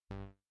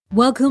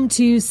Welcome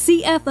to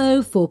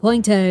CFO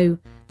 4.0,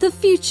 the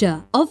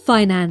future of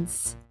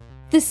finance.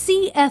 The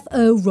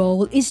CFO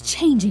role is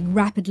changing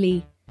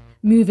rapidly,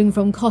 moving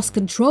from cost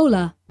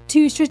controller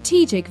to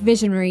strategic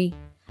visionary.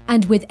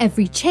 And with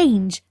every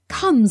change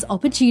comes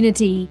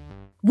opportunity.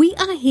 We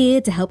are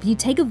here to help you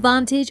take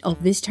advantage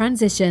of this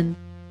transition,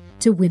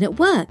 to win at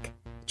work,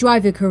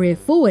 drive your career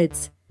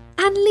forwards,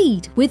 and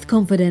lead with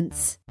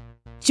confidence.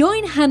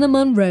 Join Hannah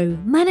Monroe,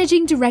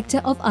 Managing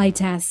Director of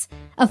ITAS,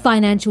 a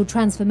financial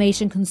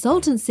transformation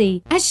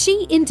consultancy, as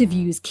she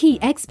interviews key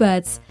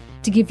experts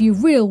to give you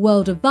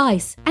real-world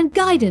advice and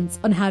guidance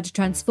on how to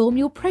transform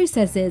your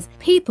processes,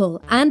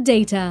 people, and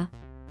data.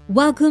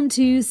 Welcome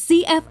to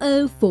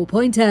CFO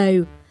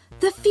 4.0,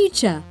 the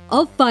future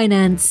of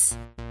finance.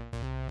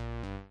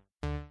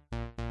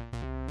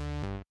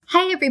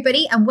 Hey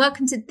everybody, and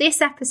welcome to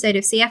this episode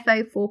of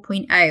CFO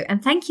 4.0,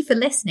 and thank you for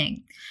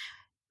listening.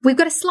 We've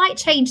got a slight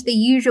change to the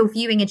usual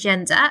viewing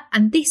agenda,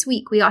 and this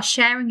week we are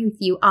sharing with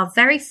you our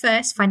very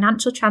first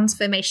financial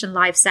transformation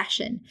live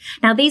session.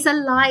 Now, these are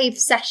live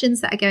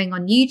sessions that are going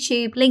on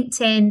YouTube,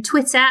 LinkedIn,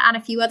 Twitter, and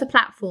a few other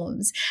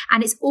platforms,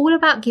 and it's all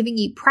about giving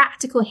you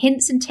practical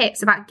hints and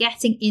tips about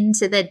getting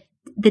into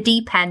the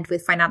deep end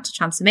with financial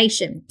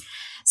transformation.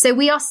 So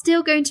we are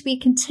still going to be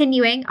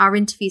continuing our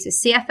interviews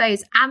with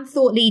CFOs and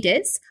thought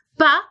leaders,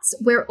 but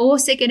we're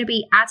also going to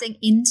be adding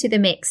into the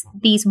mix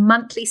these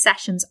monthly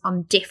sessions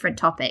on different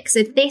topics.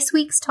 So this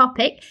week's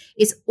topic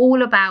is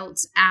all about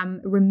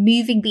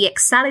removing the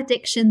Excel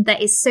addiction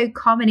that is so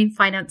common in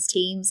finance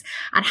teams,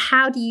 and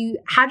how do you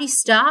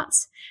start?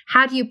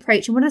 How do you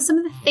approach? And what are some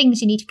of the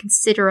things you need to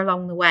consider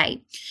along the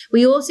way?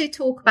 We also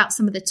talk about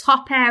some of the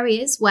top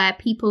areas where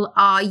people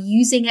are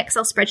using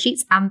Excel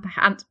spreadsheets and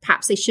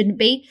perhaps they shouldn't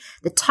be,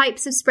 the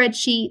types of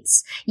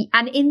spreadsheets.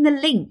 And in the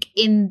link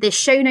in the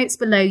show notes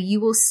below, you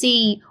will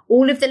see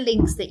all of the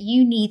links that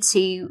you need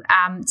to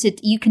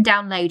you can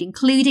download,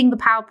 including the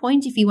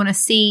PowerPoint if you want to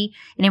see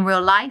it in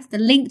real life, the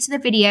link to the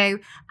video,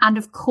 and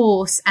of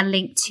course, a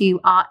link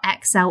to our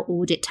Excel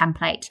audit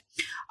template.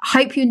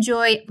 I hope you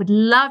enjoy. Would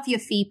love your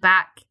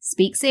feedback.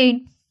 Speak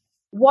soon.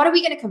 What are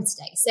we going to cover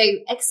today? So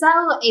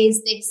Excel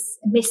is this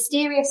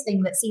mysterious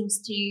thing that seems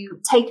to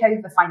take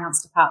over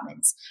finance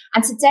departments.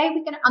 And today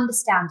we're going to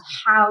understand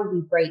how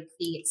we break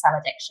the Excel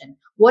addiction.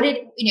 How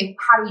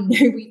do we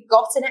know we've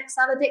got an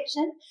Excel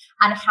addiction,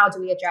 and how do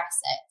we address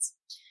it?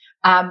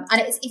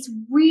 And it's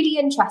really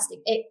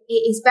interesting. It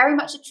is very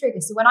much a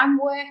trigger. So when I'm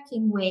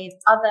working with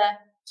other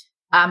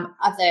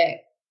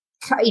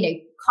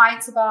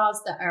clients of ours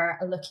that are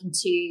looking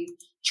to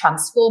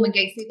transform and go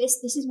through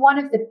this is one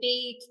of the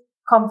big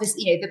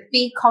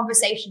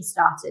conversation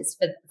starters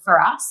for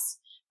us.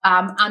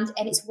 And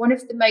it's one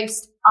of the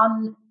most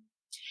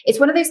it's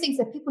one of those things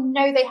that people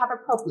know they have a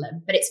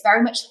problem, but it's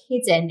very much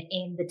hidden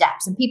in the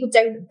depths, and people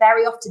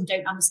very often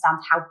don't understand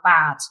how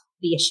bad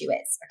the issue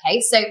is. Okay,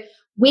 so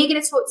we're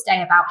going to talk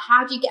today about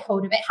how do you get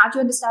hold of it, how do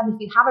you understand if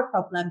you have a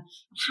problem, and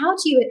how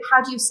do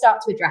you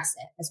start to address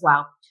it as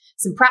well.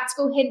 Some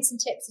practical hints and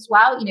tips as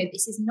well.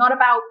 This is not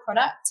about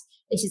product.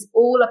 This is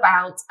all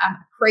about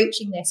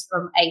approaching this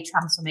from a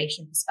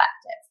transformation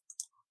perspective.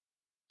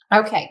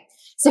 Okay,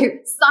 so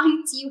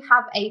signs you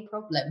have a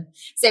problem.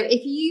 So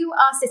if you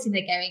are sitting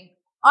there going,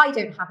 I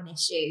don't have an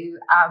issue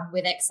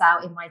with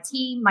Excel in my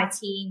team,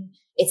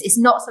 it's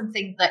not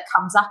something that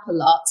comes up a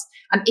lot.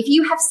 If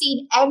you have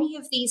seen any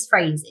of these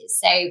phrases,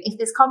 so if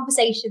there's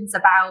conversations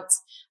about,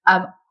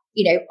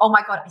 oh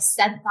my God, I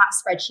sent that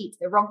spreadsheet to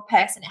the wrong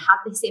person, it had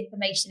this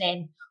information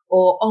in,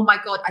 or, oh my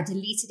God, I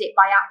deleted it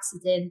by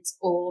accident,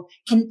 or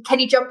can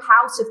you jump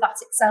out of that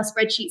Excel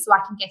spreadsheet so I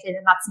can get in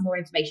and add some more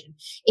information?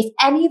 If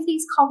any of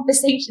these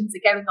conversations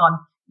are going on,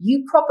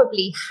 you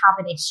probably have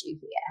an issue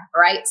here,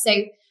 right? So,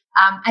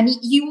 and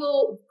you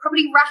will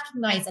probably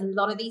recognize a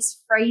lot of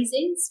these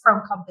phrases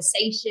from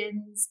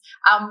conversations.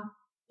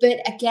 But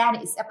again,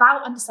 it's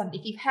about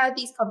understanding if you've heard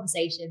these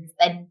conversations,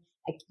 then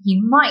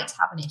you might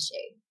have an issue.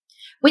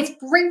 Which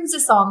brings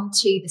us on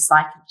to the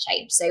cycle of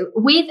change. So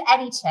with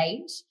any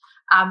change,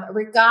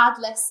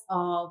 regardless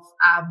of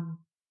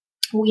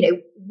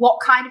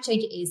what kind of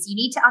change it is, you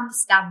need to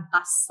understand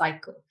that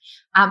cycle.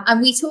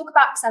 And we talk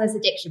about Excel as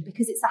addiction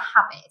because it's a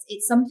habit.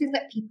 It's something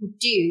that people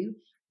do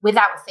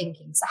without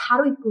thinking. So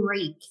how do we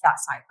break that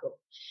cycle?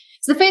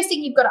 So the first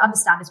thing you've got to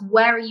understand is,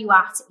 where are you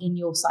at in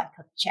your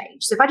cycle of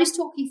change? So if I just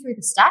talk you through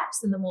the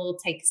steps, and then we'll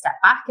take a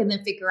step back and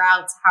then figure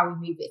out how we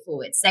move it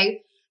forward. So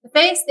the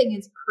first thing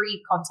is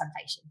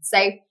pre-contemplation.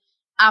 So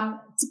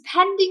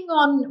depending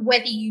on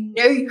whether you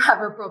know you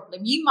have a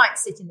problem, you might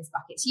sit in this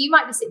bucket. So you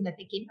might be sitting there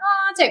thinking,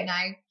 I don't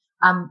know.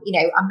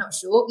 I'm not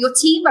sure. Your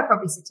team are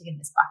probably sitting in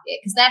this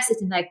bucket because they're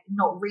sitting there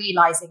not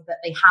realizing that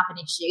they have an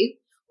issue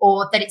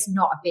or that it's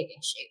not a big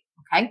issue.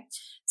 Okay.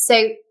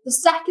 So the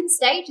second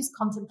stage is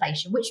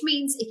contemplation, which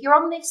means if you're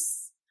on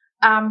this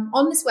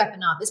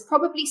webinar, there's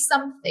probably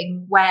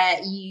something where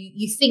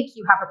you think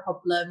you have a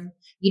problem,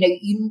 you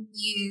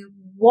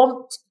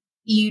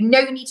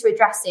need to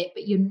address it,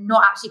 but you're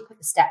not actually put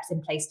the steps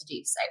in place to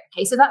do so.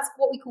 Okay, so that's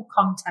what we call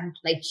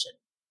contemplation.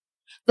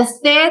 The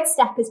third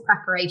step is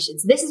preparation.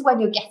 So this is when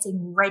you're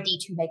getting ready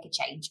to make a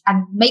change.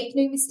 And make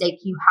no mistake,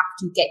 you have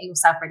to get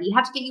yourself ready. You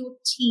have to get your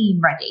team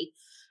ready.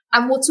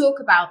 And we'll talk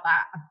about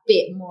that a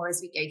bit more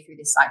as we go through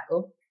this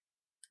cycle.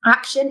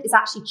 Action is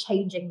actually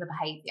changing the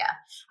behavior.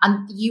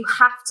 And you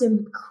have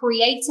to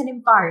create an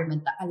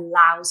environment that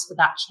allows for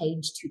that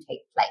change to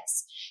take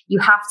place. You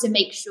have to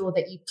make sure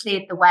that you've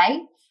cleared the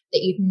way,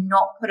 that you've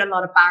not put a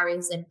lot of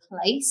barriers in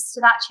place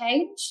to that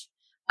change.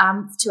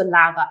 To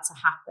allow that to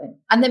happen.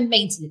 And then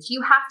maintenance,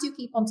 you have to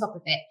keep on top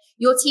of it.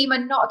 Your team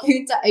are not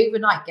going to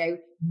overnight go,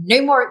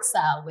 no more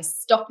Excel, we're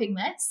stopping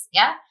this.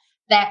 Yeah,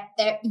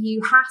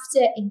 you have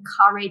to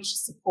encourage,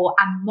 support,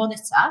 and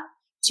monitor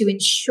to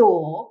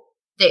ensure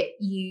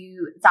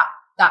that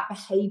that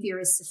behavior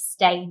is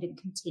sustained and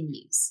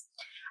continues.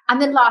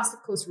 And then last,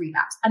 of course,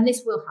 relapse. And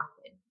this will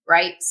happen,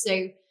 right?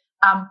 So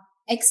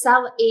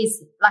Excel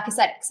is, like I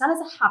said, Excel is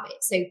a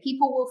habit. So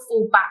people will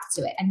fall back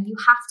to it, and you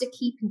have to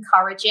keep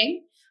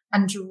encouraging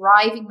and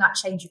driving that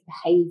change of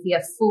behavior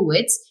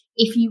forwards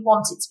if you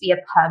want it to be a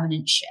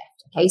permanent shift.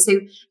 Okay. So,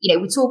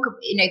 we talk,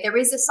 there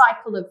is a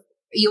cycle of,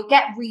 you'll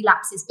get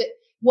relapses, but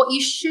what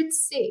you should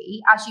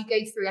see as you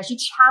go through, as you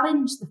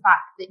challenge the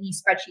fact that new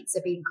spreadsheets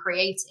are being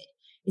created,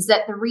 is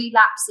that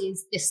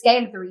the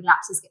scale of the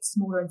relapses gets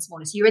smaller and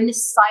smaller. So you're in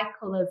this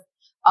cycle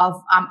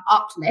of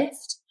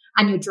uplift,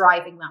 and you're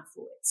driving that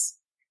forwards.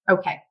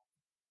 Okay.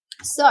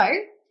 So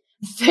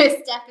the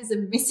first step is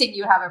admitting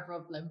you have a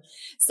problem.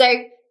 So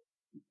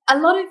a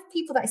lot of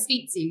people that I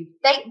speak to,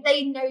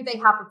 they know they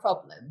have a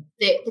problem.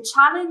 The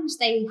challenge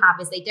they have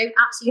is they don't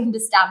actually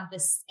understand the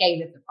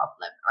scale of the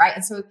problem, right?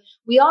 And so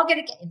we are going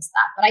to get into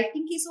that, but I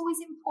think it's always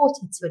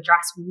important to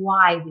address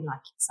why we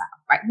like Excel,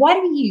 right? Why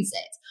do we use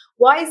it?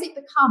 Why has it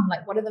become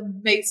like one of the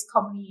most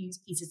commonly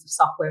used pieces of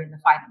software in the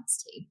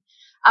finance team?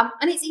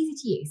 And it's easy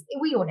to use.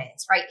 We all know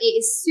this, right? It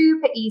is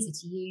super easy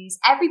to use.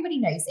 Everybody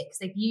knows it because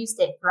they've used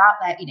it throughout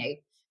their,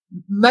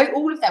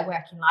 all of their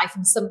working life,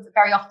 and some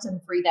very often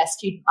through their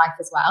student life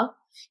as well.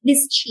 It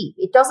is cheap.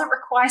 It doesn't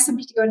require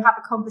somebody to go and have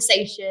a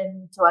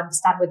conversation to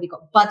understand whether you've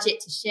got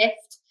budget to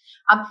shift.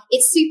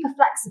 It's super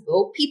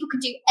flexible. People can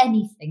do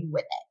anything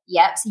with it.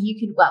 Yeah. So you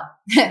can,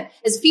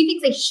 there's a few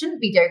things they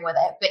shouldn't be doing with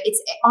it, but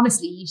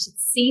honestly, you should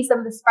see some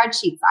of the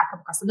spreadsheets that I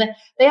come across, and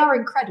they are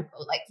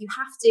incredible. Like you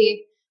have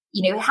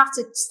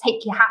to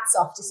take your hats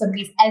off to some of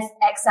these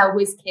Excel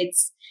whiz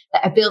kids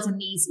that are building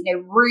these,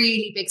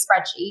 really big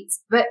spreadsheets,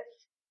 but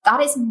that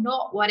is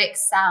not what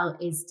Excel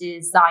is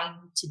designed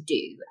to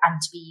do and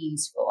to be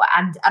used for.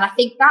 And I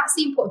think that's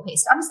the important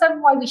piece. To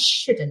understand why we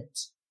shouldn't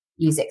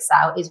use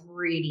Excel is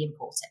really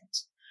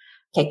important.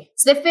 Okay,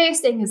 so the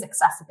first thing is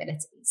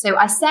accessibility. So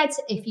I said,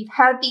 if you've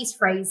heard these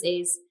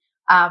phrases,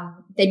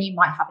 then you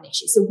might have an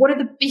issue. So one of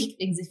the big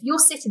things, if you're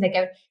sitting there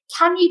going,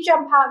 can you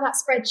jump out of that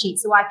spreadsheet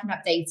so I can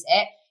update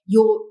it?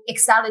 Your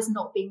Excel is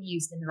not being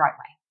used in the right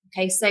way.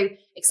 Okay, so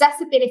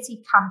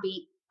accessibility can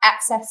be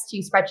access to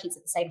spreadsheets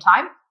at the same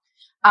time.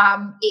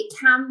 It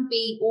can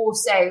be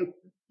also,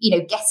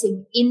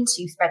 getting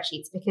into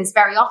spreadsheets, because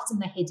very often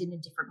they're hidden in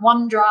different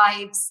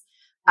OneDrives,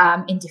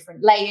 in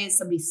different layers.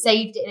 Somebody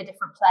saved it in a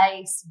different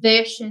place,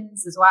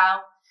 versions as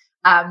well,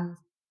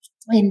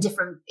 in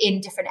different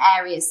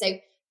areas. So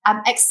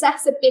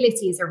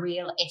accessibility is a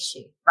real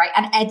issue, right?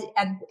 And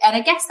I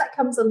guess that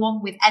comes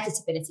along with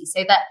editability,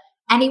 so that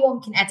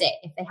anyone can edit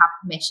if they have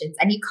permissions,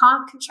 and you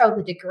can't control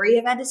the degree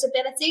of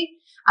editability.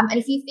 And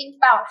if you think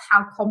about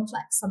how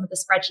complex some of the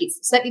spreadsheets,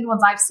 certainly the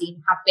ones I've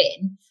seen, have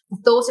been, the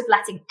thought of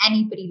letting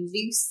anybody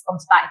loose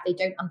onto that if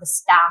they don't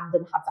understand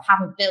and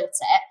haven't built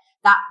it,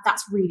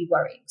 that's really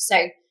worrying.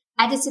 So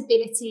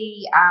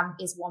editability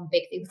is one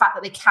big thing. The fact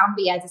that they can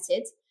be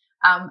edited.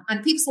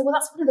 And people say, well,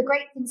 that's one of the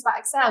great things about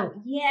Excel.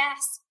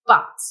 Yes,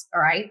 but,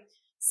 all right.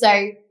 So,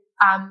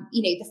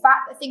 the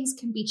fact that things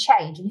can be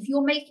changed, and if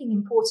you're making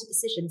important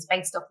decisions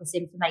based off this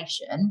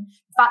information,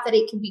 the fact that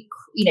it can be,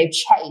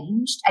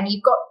 changed, and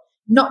you've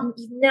not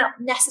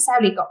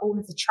necessarily got all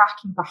of the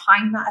tracking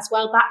behind that as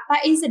well,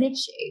 that is an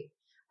issue.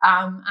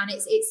 And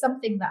it's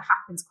something that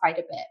happens quite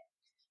a bit.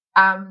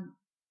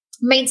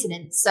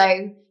 Maintenance.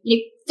 So,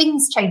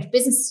 things change,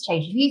 businesses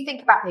change. If you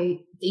think about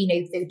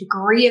the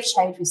degree of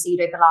change we've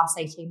seen over the last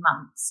 18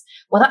 months,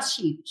 well, that's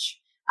huge.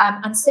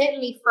 And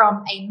certainly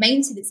from a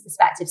maintenance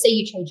perspective, say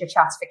you change your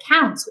chart of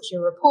accounts, which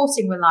your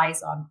reporting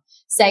relies on,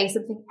 say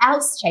something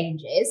else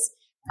changes,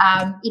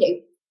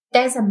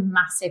 there's a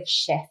massive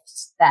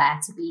shift there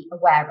to be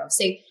aware of.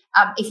 So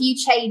if you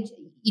change,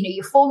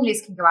 your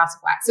formulas can go out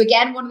of whack. So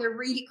again, one of the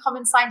really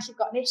common signs you've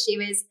got an issue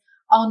is,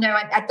 oh no,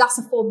 that's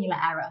a formula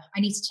error.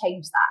 I need to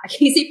change that. Because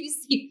if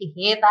you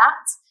hear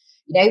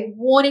that,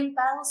 warning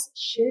bells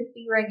should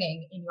be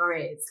ringing in your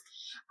ears.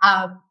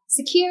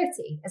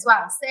 Security as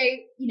well. So,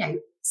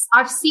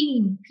 I've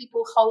seen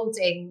people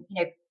holding,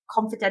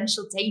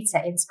 confidential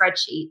data in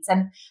spreadsheets,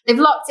 and they've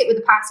locked it with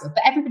a password,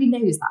 but everybody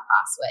knows that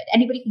password.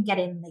 Anybody can get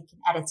in and they can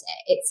edit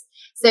it.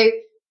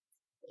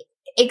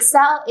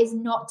 Excel is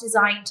not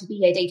designed to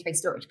be a database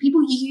storage.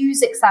 People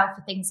use Excel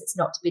for things it's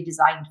not to be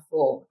designed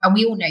for. And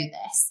we all know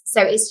this.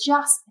 So it's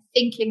just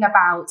thinking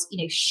about,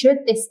 should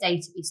this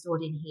data be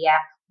stored in here?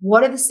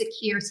 What are the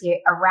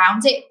security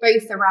around it,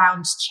 both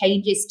around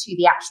changes to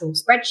the actual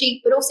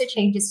spreadsheet, but also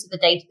changes to the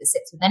data that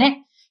sits within it?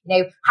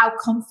 How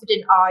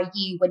confident are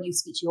you when you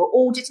speak to your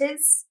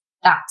auditors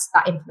that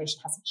that information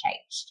hasn't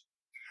changed?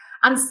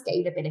 And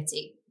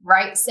scalability,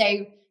 right? So,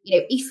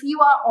 if you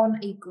are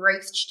on a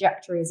growth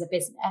trajectory as a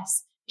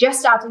business,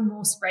 just adding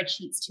more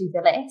spreadsheets to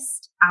the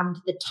list and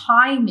the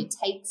time it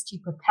takes to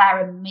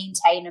prepare and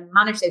maintain and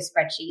manage those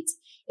spreadsheets,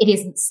 it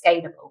isn't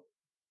scalable.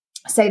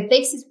 So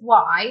this is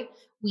why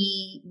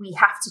we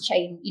have to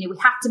change, we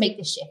have to make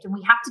this shift, and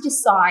we have to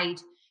decide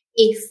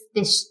if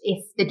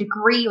the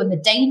degree and the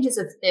dangers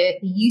of the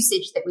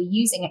usage that we're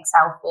using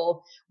Excel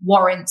for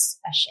warrants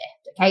a shift.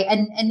 Okay.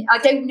 And I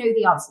don't know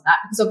the answer to that,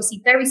 because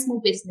obviously very small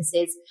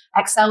businesses,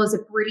 Excel is a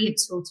brilliant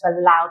tool to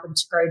allow them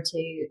to grow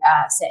to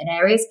certain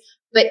areas.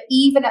 But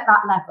even at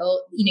that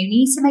level, you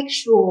need to make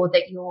sure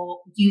that you're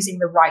using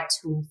the right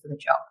tool for the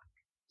job.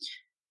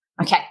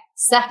 Okay.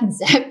 Second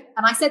step,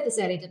 and I said this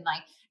earlier, didn't I?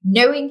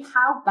 Knowing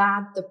how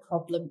bad the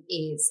problem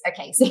is.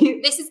 Okay, so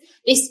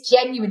this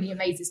genuinely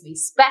amazes me,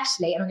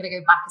 especially, and I'm going to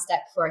go back a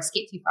step before I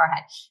skip too far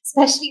ahead,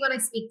 especially when I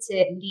speak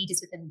to leaders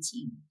within the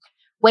team.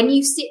 When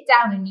you sit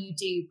down and you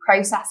do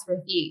process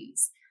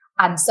reviews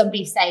and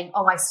somebody's saying,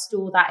 oh, I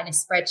store that in a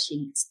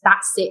spreadsheet,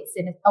 that sits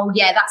in,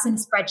 that's in a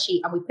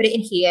spreadsheet, and we put it in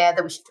here,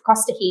 then we shift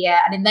across to here,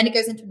 and then it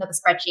goes into another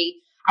spreadsheet,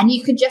 and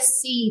you can just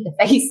see the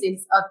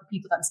faces of the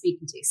people that I'm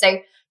speaking to. So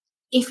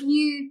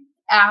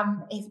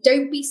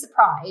don't be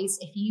surprised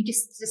if you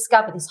just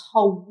discover this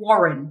whole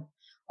warren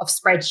of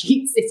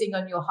spreadsheets sitting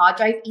on your hard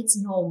drive. It's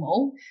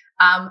normal.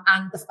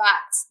 And the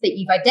fact that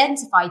you've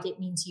identified it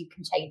means you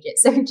can change it.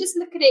 So just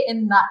look at it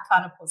in that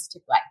kind of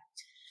positive way,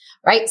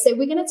 right? So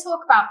we're going to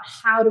talk about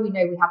how do we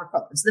know we have a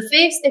problem. So the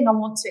first thing I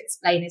want to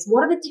explain is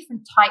what are the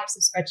different types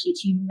of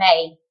spreadsheets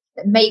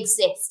that may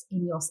exist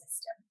in your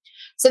system.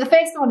 So the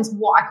first one is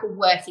what I call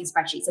working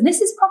spreadsheets. And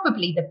this is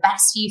probably the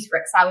best use for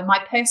Excel, in my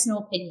personal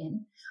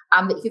opinion,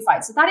 that you can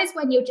find. So that is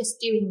when you're just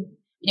doing,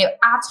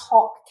 ad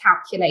hoc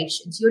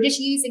calculations. You're just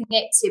using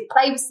it to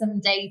play with some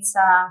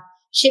data,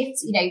 shift,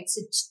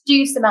 to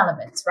do some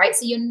elements, right?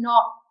 So you're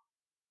not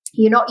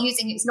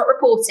using it, it's not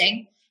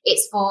reporting.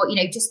 It's for,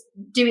 just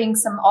doing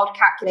some odd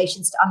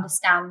calculations to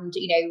understand,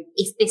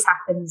 if this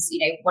happens,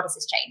 what does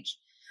this change?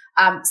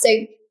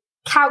 So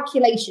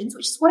calculations,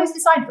 which is what it's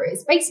designed for,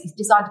 it's basically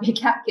designed to be a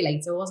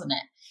calculator, wasn't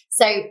it?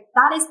 So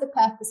that is the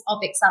purpose of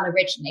Excel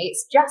originally.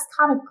 It's just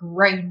kind of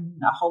grown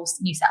a whole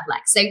new set of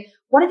legs. So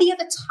what are the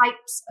other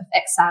types of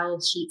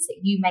Excel sheets that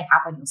you may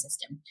have on your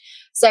system?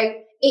 So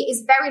it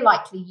is very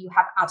likely you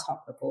have ad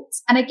hoc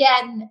reports. And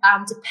again,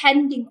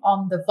 depending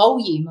on the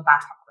volume of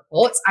ad hoc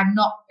reports, I'm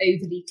not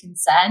overly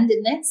concerned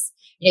in this.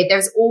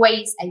 There's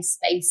always a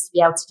space to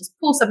be able to just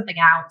pull something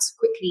out,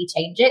 quickly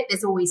change it.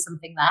 There's always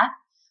something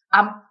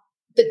there.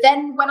 But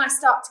then when I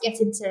start to get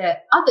into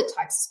other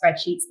types of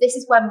spreadsheets, this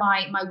is when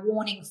my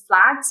warning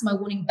flags, my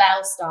warning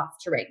bells start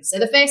to ring. So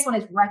the first one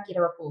is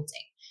regular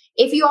reporting.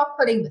 If you are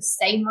putting the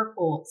same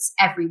reports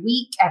every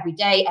week, every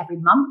day, every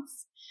month,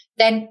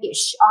 then you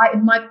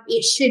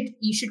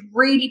should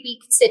really be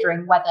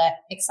considering whether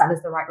Excel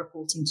is the right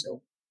reporting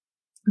tool,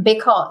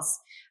 because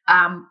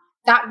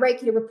that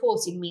regular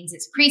reporting means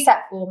it's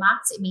preset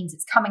formats. It means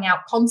it's coming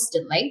out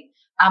constantly.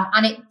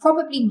 And it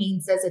probably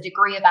means there's a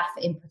degree of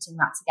effort in putting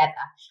that together.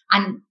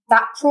 And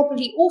that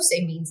probably also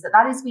means that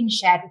has been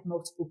shared with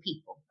multiple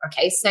people.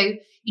 Okay, so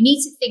you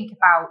need to think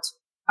about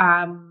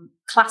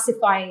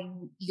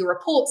classifying your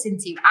reports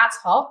into ad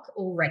hoc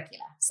or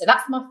regular. So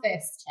that's my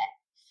first tip.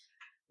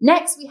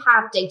 Next, we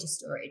have data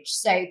storage.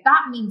 So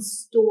that means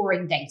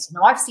storing data.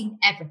 Now, I've seen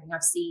everything.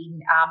 I've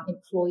seen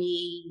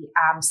employee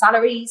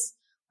salaries.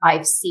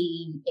 I've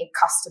seen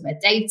customer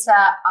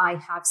data. I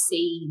have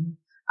seen...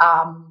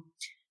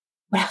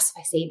 what else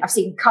have I seen? I've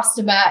seen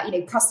customer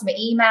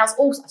emails.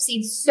 Also, I've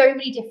seen so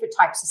many different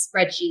types of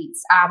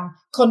spreadsheets,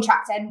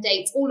 contract end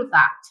dates, all of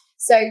that.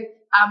 So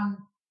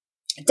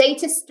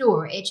data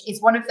storage is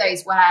one of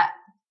those where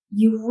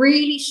you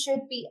really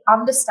should be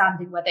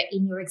understanding whether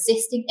in your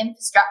existing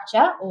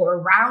infrastructure or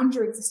around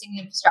your existing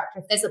infrastructure,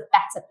 if there's a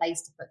better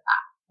place to put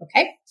that.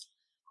 Okay.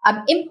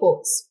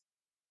 Imports.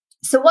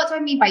 So what do I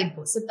mean by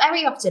imports? So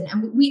very often,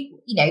 and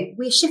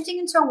we're shifting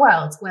into a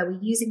world where we're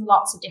using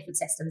lots of different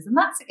systems, and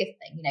that's a good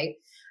thing,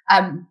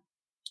 and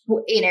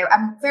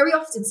very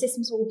often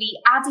systems will be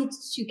added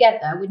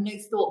together with no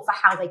thought for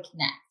how they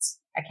connect.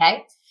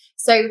 Okay.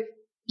 So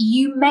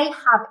you may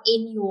have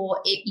in your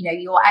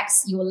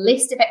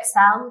list of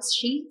Excel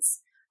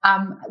sheets,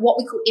 what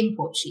we call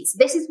import sheets.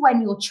 This is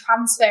when you're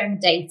transferring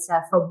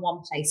data from one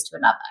place to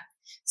another.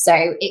 So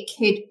it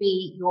could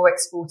be you're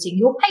exporting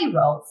your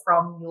payroll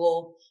from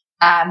your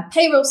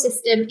payroll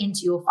system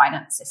into your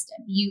finance system.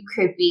 You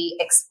could be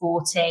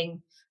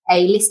exporting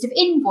a list of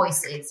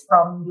invoices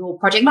from your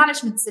project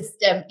management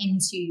system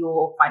into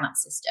your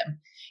finance system.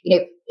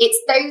 It's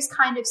those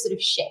kind of sort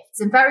of shifts.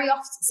 And very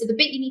often, so the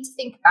bit you need to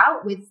think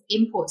about with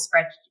import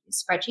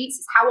spreadsheets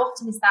is how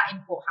often is that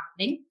import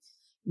happening?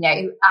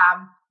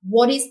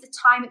 What is the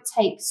time it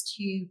takes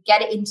to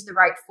get it into the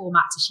right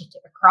format to shift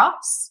it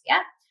across?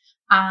 Yeah.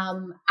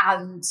 And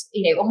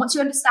once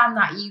you understand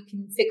that, you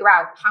can figure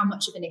out how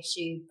much of an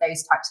issue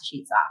those types of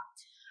sheets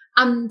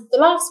are. And the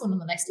last one on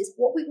the list is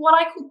what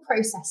I call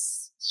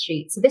process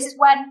sheets. So this is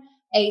when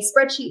a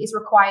spreadsheet is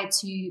required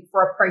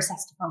for a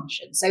process to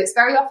function. So it's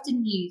very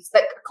often used,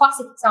 like a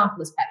classic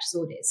example is purchase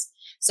orders.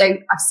 So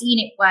I've seen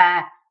it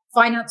where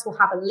finance will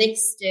have a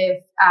list of,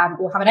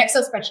 or have an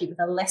Excel spreadsheet with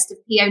a list of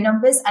PO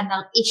numbers, and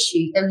they'll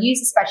use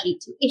the spreadsheet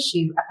to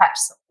issue a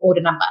purchase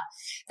order number.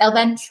 They'll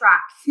then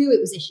track who it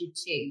was issued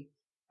to,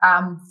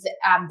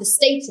 the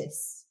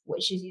status,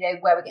 which is,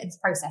 where we're getting to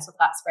process of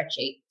that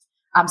spreadsheet.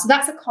 So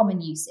that's a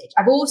common usage.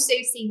 I've also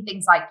seen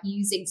things like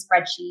using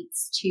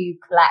spreadsheets to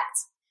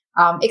collect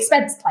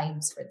expense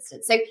claims, for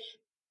instance. So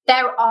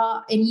there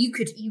are, and you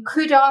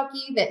could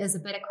argue that there's a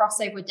bit of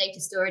crossover with data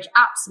storage,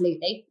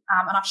 absolutely.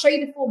 And I'll show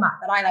you the format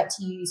that I like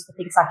to use for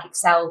things like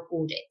Excel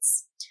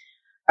audits.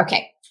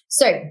 Okay,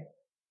 so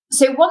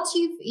once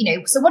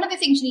so one of the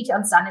things you need to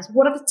understand is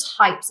what are the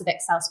types of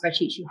Excel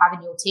spreadsheets you have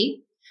in your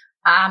team,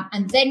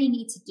 and then you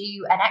need to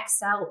do an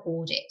Excel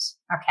audit.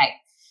 Okay,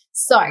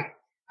 so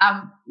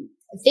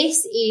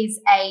this is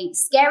a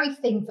scary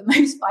thing for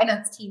most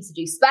finance teams to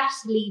do,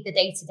 especially the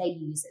day-to-day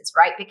users,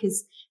 right?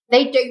 Because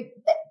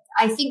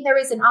I think there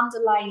is an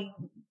underlying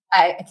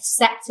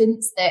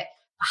acceptance that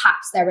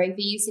perhaps they're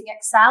overusing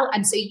Excel.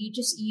 And so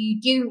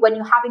when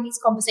you're having these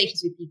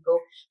conversations with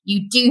people,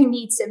 you do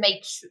need to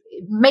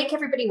make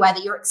everybody aware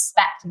that you're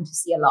expecting to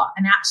see a lot.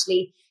 And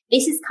actually,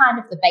 this is kind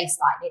of the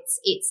baseline.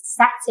 It's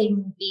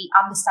setting the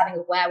understanding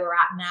of where we're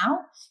at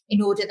now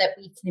in order that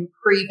we can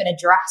improve and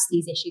address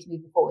these issues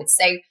moving forward.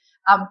 So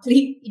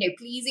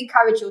please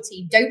encourage your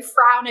team. Don't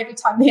frown every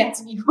time they add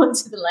a new one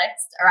to the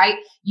list. All right.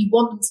 You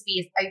want them to be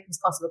as open as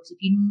possible, because if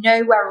you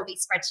know where all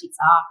these spreadsheets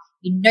are,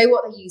 you know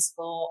what they're used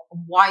for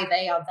and why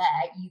they are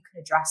there, you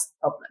can address the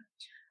problem.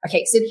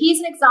 Okay. So here's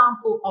an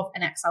example of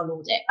an Excel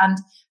audit. And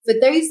for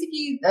those of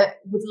you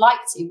that would like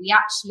to, we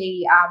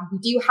actually, we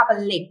do have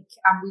a link,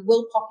 and we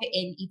will pop it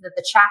in either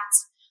the chat,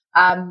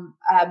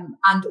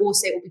 and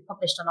also it will be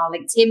published on our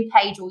LinkedIn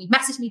page, or you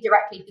message me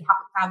directly if you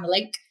haven't found the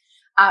link.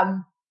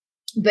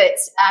 But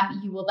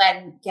you will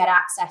then get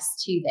access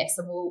to this,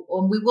 and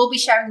we will be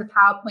sharing the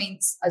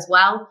PowerPoints as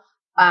well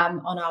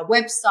on our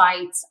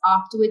website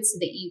afterwards, so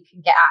that you can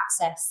get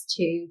access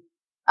to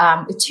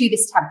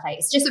this template.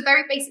 It's just a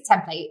very basic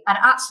template, and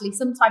actually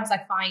sometimes I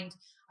find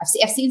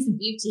I've seen some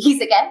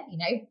beauties again,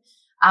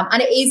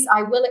 and it is,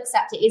 I will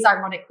accept, it is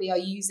ironic we are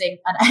using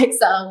an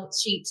Excel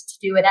sheet to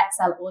do an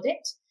Excel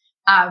audit.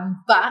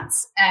 But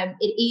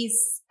it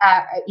is,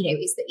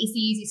 it's the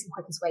easiest and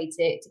quickest way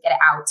to get it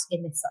out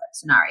in this sort of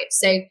scenario.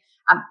 So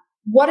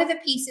what are the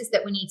pieces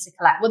that we need to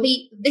collect? Well,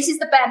 this is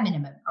the bare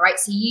minimum. All right.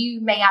 So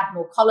you may add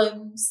more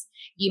columns,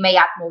 you may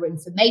add more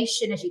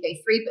information as you go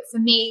through. But for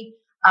me,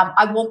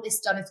 I want this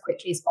done as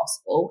quickly as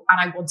possible, and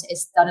I want it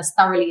done as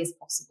thoroughly as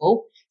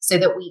possible, so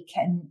that we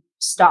can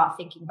start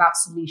thinking about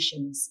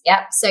solutions.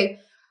 Yeah. So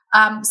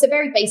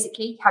very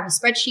basically, you have your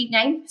spreadsheet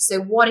name.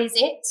 So what is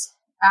it?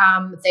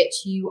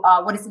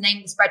 What is the name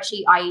of the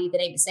spreadsheet, i.e. the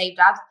name it's saved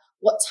as?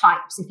 What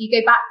types? If you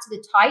go back to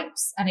the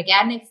types, and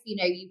again, if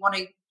you want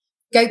to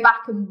go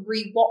back and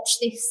re-watch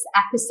this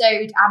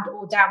episode and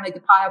or download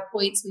the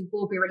PowerPoints, we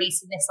will be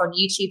releasing this on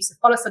YouTube. So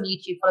follow us on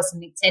YouTube, follow us on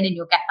LinkedIn, and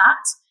you'll get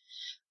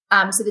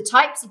that. So the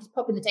types, you just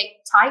pop in the date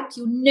type.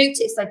 You'll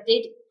notice I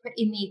did put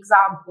in the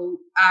example,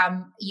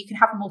 you can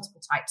have multiple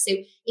types. So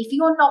if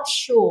you're not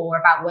sure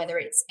about whether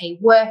it's a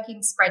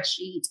working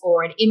spreadsheet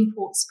or an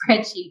import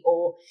spreadsheet,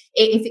 or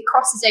if it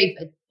crosses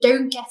over,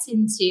 don't get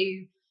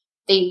into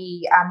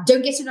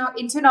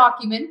an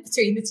argument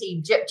between the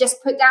team.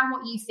 Just put down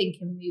what you think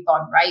and move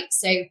on, right?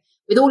 So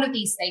with all of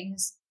these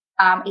things,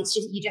 it's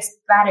just, you just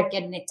better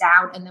getting it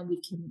down, and then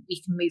we can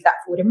move that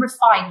forward and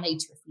refine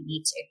later if we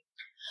need to.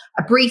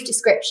 A brief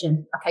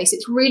description. Okay, so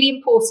it's really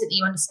important that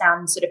you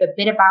understand sort of a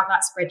bit about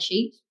that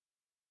spreadsheet,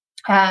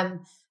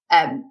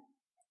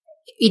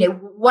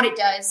 what it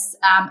does,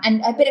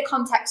 and a bit of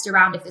context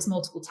around if there's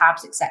multiple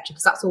tabs, etc.,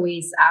 because that's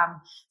always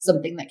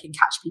something that can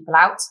catch people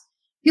out.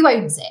 Who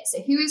owns it?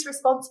 So who is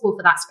responsible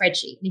for that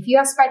spreadsheet? And if you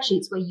have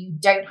spreadsheets where you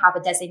don't have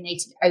a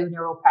designated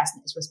owner or person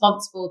that is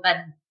responsible,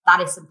 then that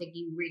is something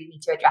you really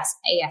need to address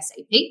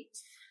ASAP.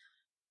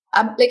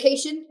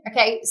 Location.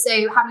 Okay,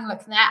 so having a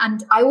look there,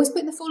 and I always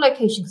put in the full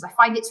location because I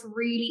find it's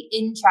really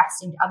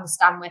interesting to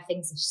understand where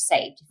things are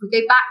saved. If we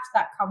go back to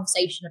that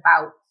conversation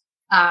about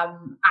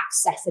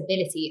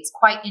accessibility, it's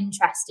quite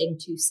interesting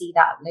to see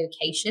that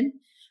location.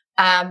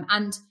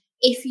 And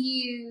if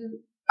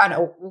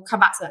we'll come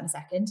back to that in a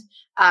second.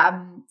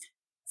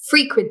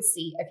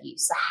 Frequency of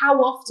use. So how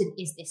often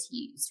is this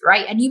used,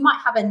 right? And you might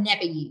have a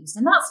never used,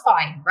 and that's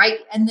fine, right?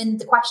 And then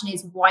the question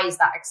is, why is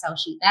that Excel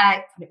sheet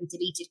there? Can it be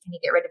deleted? Can you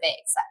get rid of it,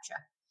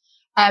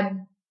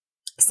 etc.?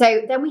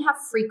 So then we have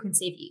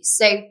frequency of use.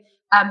 So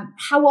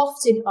how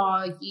often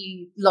are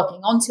you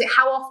logging onto it?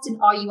 How often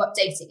are you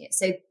updating it?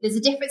 So there's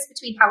a difference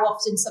between how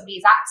often somebody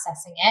is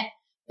accessing it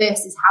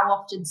versus how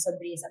often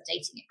somebody is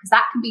updating it, because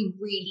that can be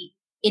really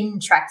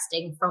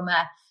interesting from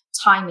a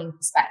timing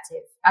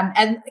perspective.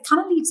 And it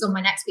kind of leads on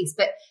my next piece,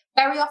 but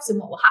very often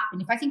what will happen,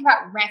 if I think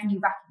about revenue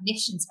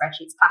recognition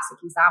spreadsheets,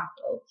 classic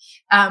example,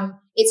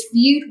 it's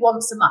viewed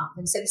once a month.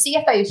 And so the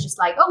CFO is just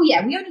like, oh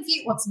yeah, we only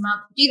view it once a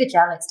month, do the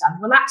journal, it's done.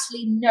 Well,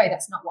 actually, no,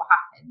 that's not what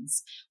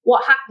happens.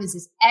 What happens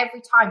is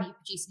every time you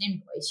produce an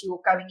invoice,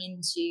 you're going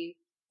into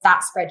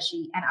that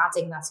spreadsheet and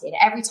adding that in.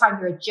 Every time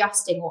you're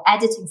adjusting or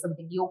editing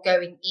something, you're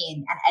going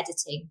in and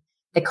editing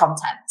the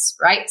contents,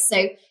 right? So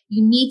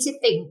you need to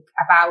think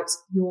about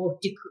your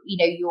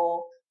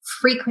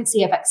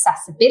frequency of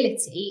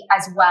accessibility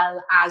as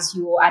well as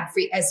your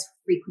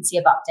frequency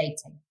of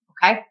updating,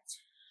 okay?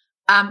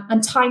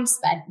 And time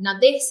spent. Now,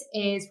 this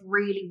is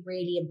really,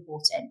 really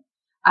important.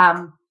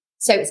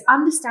 So it's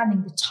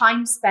understanding the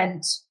time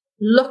spent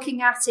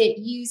looking at it,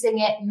 using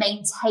it,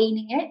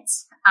 maintaining it,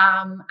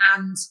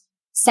 and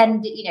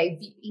sending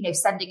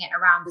it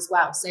around as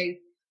well. So,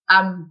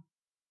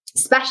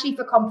 especially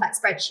for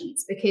complex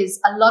spreadsheets, because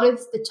a lot of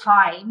the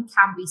time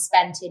can be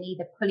spent in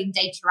either pulling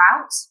data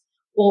out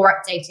or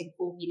updating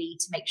formulae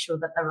to make sure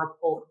that the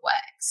report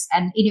works.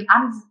 And,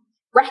 and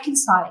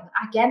reconciling,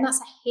 again, that's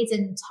a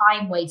hidden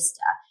time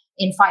waster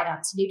in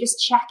finance.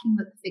 Just checking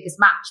that the figures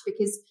match,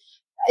 because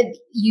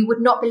you would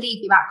not believe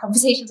the amount of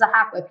conversations I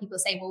have where people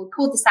say, well, we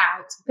pulled this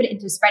out, put it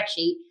into a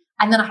spreadsheet,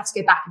 and then I have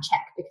to go back and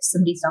check because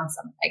somebody's done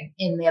something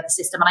in the other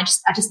system. And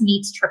I just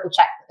need to triple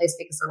check that those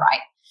figures are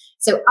right.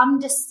 So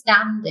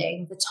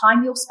understanding the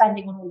time you're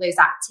spending on all those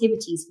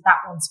activities for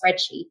that one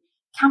spreadsheet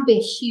can be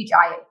a huge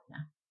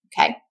eye-opener,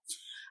 okay?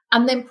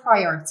 And then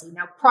priority.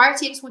 Now,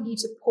 priority, I just want you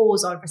to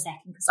pause on for a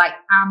second because I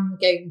am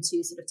going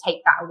to sort of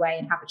take that away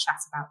and have a chat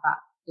about that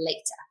later.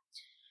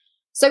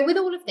 So with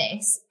all of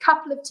this, a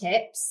couple of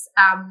tips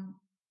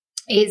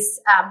is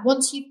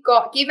once you've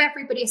got, give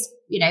everybody,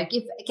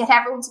 get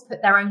everyone to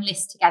put their own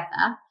list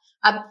together.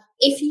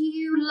 If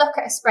you look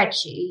at a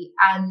spreadsheet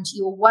and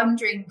you're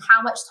wondering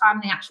how much time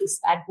they actually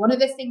spend, one of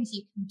the things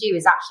you can do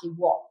is actually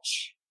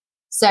watch.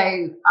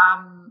 So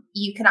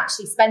you can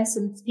actually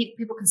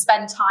people can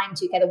spend time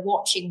together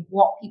watching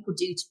what people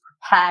do to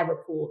prepare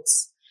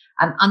reports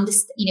and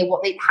understand,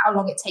 how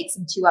long it takes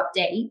them to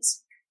update.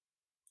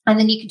 And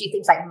then you can do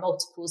things like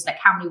multiples, like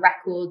how many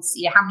records,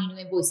 how many new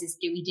invoices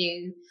do we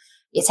do?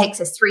 It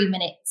takes us 3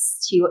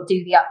 minutes to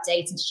do the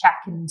update and to check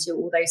into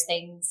all those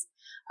things.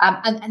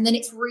 And then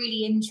it's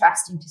really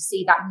interesting to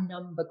see that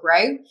number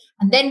grow.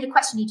 And then the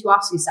question you need to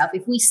ask yourself,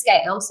 if we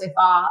scale, so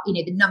far,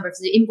 the number of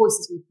the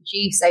invoices we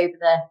produce over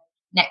the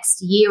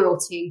next year or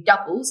two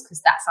doubles,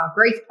 because that's our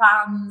growth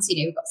plans,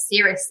 we've got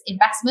serious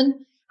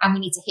investment and we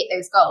need to hit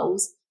those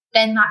goals,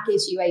 then that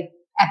gives you a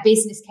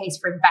business case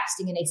for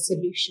investing in a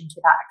solution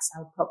to that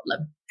Excel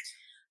problem.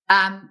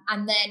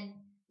 And then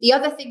the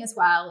other thing as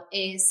well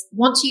is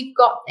once you've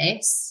got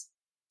this,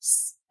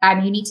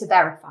 you need to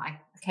verify.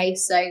 Okay,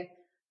 so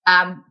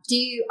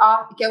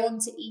go on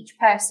to each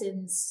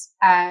person's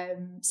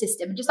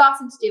system and just ask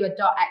them to do a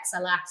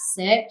 .xls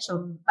search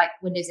on like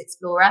Windows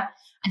Explorer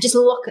and just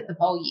look at the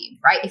volume,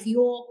 right? If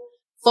your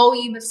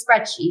volume of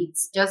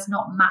spreadsheets does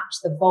not match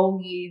the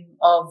volume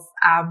of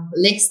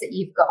lists that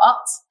you've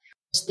got,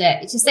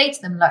 to say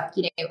to them, look,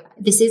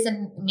 this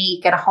isn't me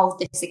going to hold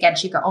this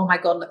against you. Go, oh my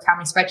God, look how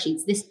many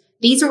spreadsheets.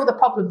 These are all the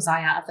problems I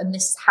have, and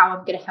this is how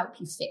I'm going to help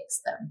you fix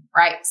them,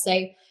 right? So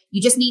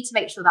you just need to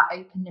make sure that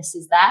openness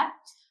is there.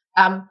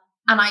 And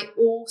I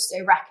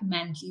also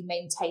recommend you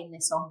maintain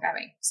this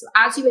ongoing. So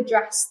as you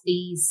address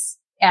these,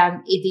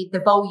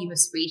 the volume of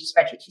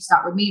spreadsheets, you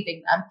start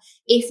removing them.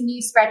 If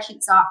new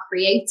spreadsheets are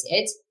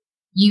created,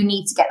 you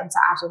need to get them to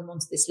add on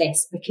onto this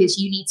list because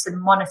you need to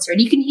monitor.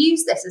 And you can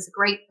use this as a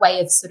great way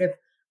of sort of,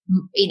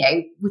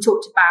 we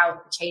talked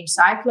about the change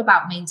cycle,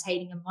 about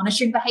maintaining and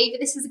monitoring behavior.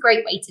 This is a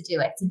great way to do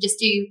it. And just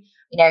do,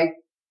 a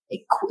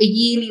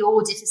yearly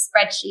audit of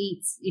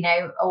spreadsheets,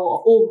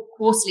 or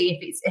quarterly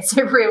if it's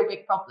a real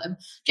big problem,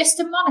 just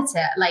to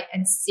monitor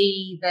and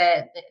see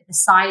the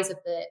size of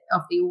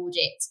the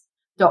audit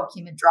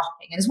document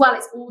dropping. And as well,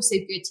 it's also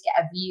good to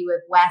get a view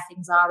of where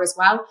things are as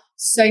well.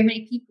 So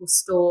many people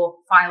store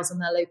files on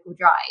their local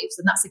drives,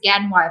 and that's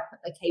again why I put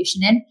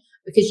location in,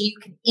 because you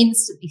can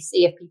instantly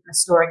see if people are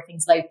storing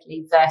things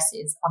locally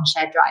versus on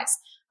shared drives.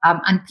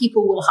 And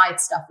people will hide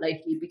stuff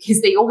locally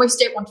because they almost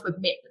don't want to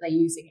admit that they're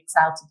using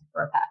Excel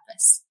for a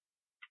purpose.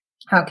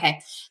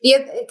 Okay.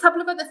 A couple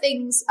of other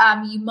things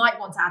you might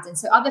want to add in.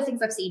 So other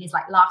things I've seen is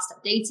like last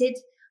updated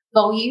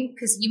volume,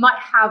 because you might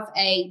have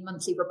a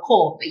monthly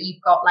report, but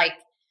you've got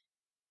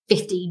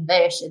 15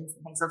 versions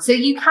and things like that. So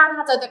you can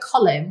add other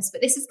columns,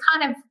 but this is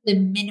kind of the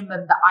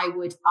minimum that I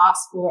would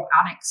ask for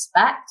and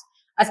expect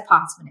as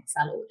part of an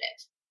Excel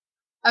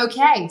audit.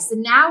 Okay. So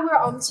now we're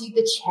on to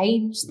the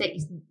change that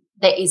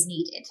is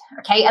needed.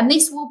 Okay. And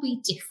this will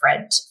be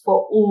different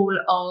for all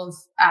of,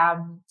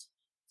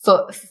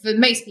 for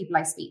most people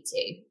I speak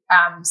to.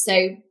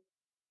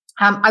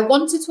 I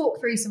want to talk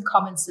through some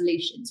common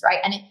solutions, right?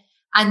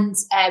 And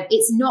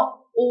it's not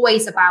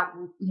always about,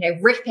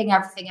 ripping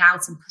everything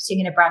out and putting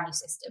in a brand new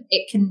system.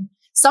 It can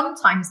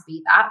sometimes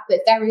be that, but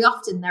very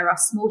often there are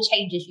small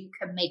changes you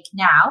can make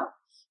now.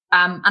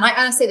 And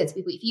I say that to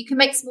people, if you can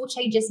make small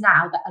changes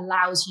now that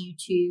allows you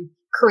to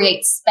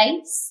create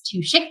space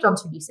to shift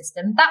onto a new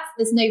system,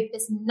 there's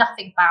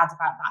nothing bad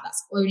about that.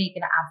 That's only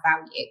going to add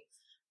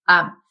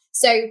value.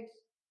 So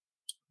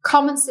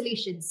common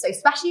solutions, so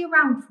especially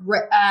around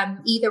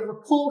either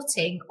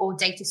reporting or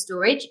data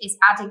storage, is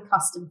adding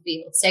custom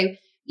fields. So,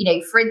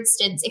 for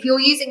instance, if you're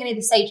using any of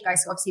the Sage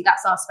guys, so obviously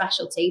that's our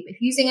specialty, but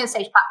if you're using any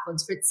Sage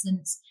platforms, for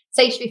instance,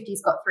 Sage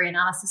 50's got 3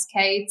 analysis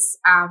codes,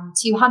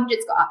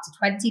 200's got up to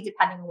 20,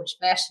 depending on which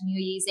version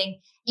you're using.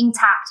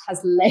 Intacct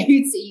has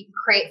loads, so you can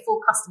create full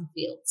custom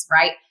fields,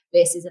 right,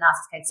 versus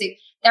analysis code. So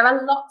there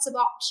are lots of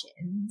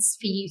options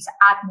for you to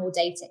add more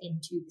data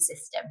into the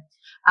system.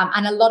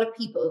 And a lot of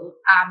people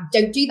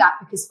don't do that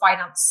because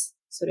finance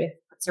sort of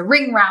puts a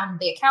ring around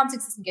the accounting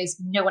system, goes,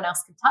 no one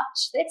else can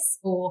touch this,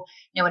 or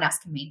no one else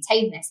can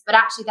maintain this. But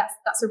actually,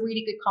 that's a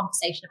really good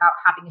conversation about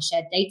having a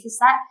shared data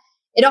set.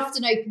 It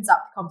often opens up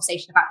the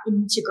conversation about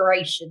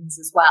integrations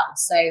as well.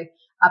 So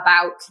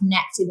about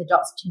connecting the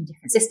dots between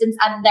different systems.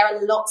 And there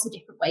are lots of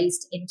different ways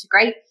to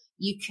integrate.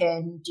 You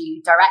can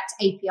do direct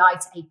API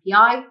to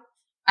API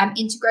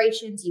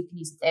integrations. You can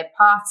use a third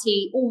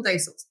party, all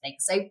those sorts of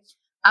things. So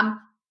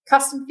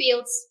custom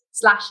fields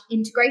 /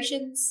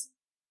 integrations,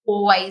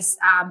 always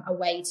a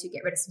way to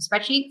get rid of some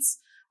spreadsheets.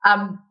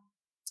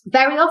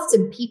 Very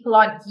often people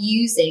aren't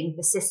using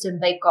the system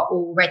they've got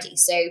already.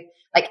 So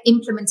like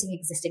implementing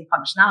existing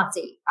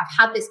functionality. I've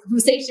had this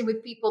conversation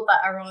with people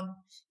that are on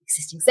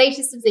existing Sage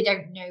systems. They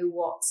don't know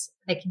what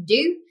they can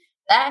do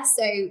there.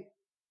 So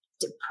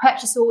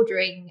purchase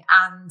ordering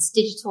and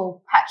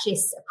digital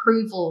purchase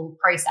approval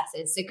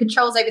processes. So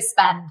controls over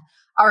spend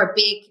are a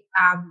big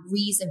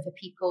reason for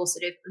people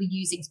sort of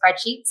using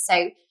spreadsheets.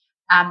 So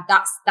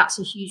that's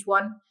a huge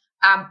one.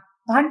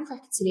 Bank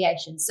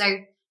reconciliation. So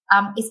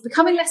it's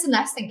becoming less and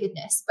less, thank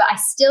goodness, but I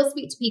still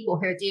speak to people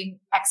who are doing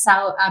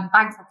Excel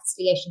bank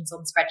reconciliations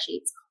on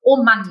spreadsheets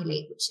or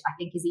manually, which I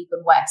think is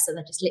even worse. So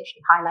they're just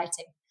literally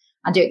highlighting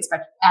and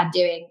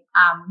doing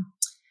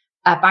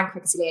bank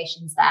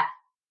reconciliations there.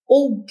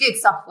 All good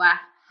software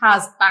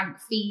has bank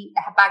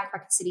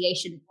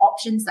reconciliation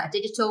options that are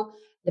digital.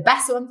 The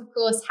best ones, of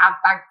course, have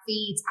bank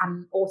feeds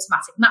and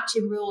automatic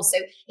matching rules. So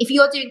if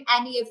you're doing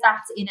any of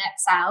that in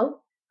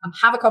Excel,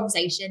 have a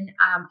conversation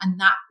and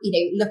that,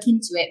 look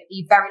into it.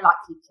 You very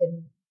likely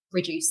can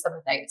reduce some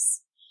of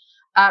those.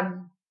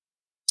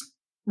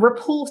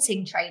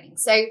 Reporting training.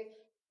 So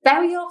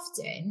very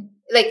often,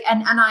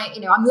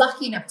 I'm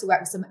lucky enough to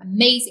work with some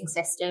amazing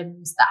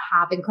systems that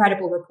have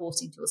incredible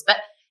reporting tools. But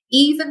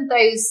even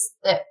those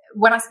that,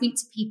 when I speak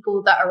to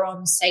people that are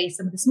on, say,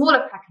 some of the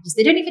smaller packages,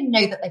 they don't even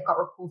know that they've got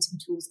reporting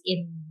tools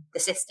in the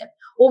system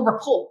or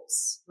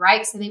reports,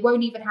 right? So they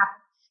won't even have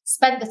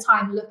spent the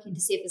time looking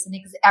to see if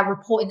there's a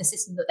report in the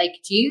system that they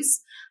could use.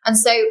 And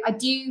so I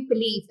do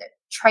believe that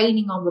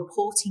training on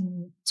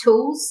reporting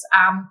tools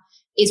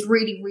is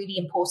really, really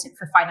important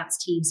for finance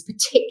teams,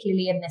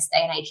 particularly in this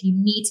day and age. You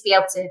need to be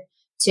able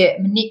to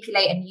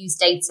manipulate and use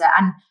data.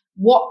 And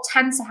what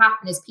tends to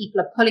happen is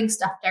people are pulling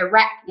stuff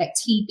direct, like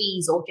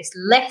TBs or just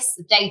lists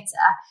of data,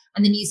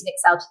 and then using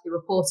Excel to do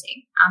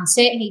reporting. And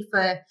certainly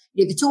for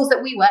the tools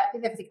that we work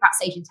with, everything about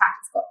Sage Intacct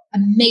has got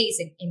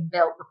amazing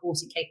inbuilt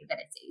reporting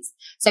capabilities.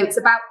 So it's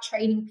about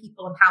training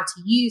people on how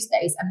to use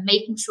those and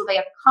making sure they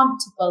are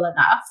comfortable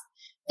enough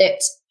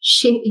that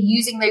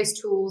using those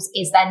tools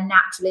is their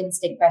natural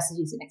instinct versus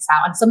using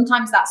Excel. And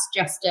sometimes that's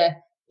just a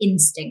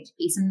instinct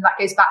piece. And that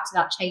goes back to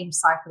that change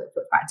cycle that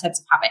we talked about in terms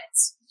of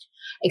habits.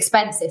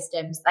 Expense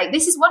systems, like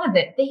this is one of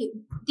the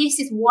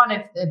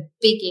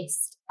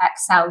biggest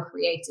Excel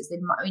creators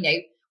in my,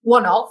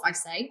 I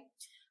say.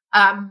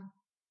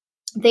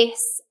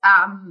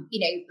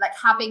 Like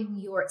having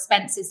your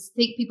expenses,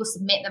 people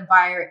submit them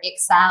via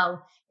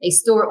Excel, they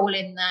store it all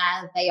in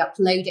there, they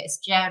upload it as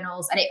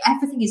journals, and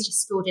everything is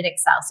just stored in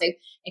Excel. So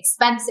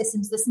expense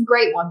systems, there's some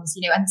great ones,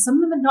 and some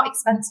of them are not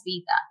expensive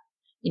either.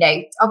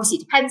 Obviously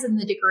it depends on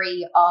the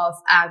degree of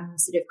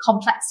sort of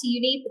complexity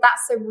you need, but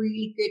that's a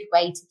really good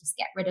way to just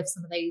get rid of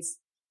some of those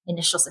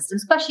initial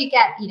systems. Plus you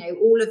get,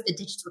 all of the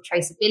digital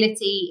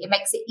traceability. It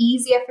makes it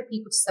easier for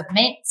people to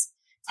submit.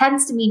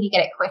 Tends to mean you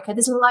get it quicker.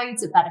 There's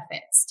loads of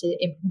benefits to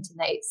implementing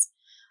those.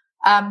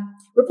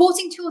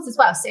 Reporting tools as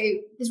well. So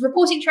there's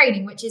reporting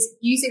training, which is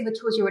using the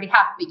tools you already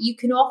have, but you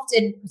can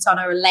often put on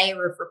a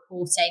layer of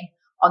reporting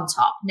on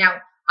top. Now,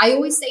 I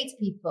always say to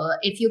people,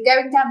 if you're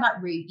going down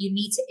that route, you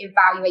need to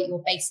evaluate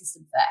your base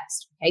system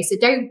first. Okay, so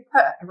don't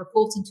put a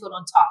reporting tool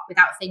on top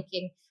without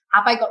thinking,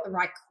 have I got the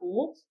right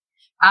core?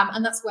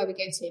 And that's where we go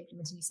to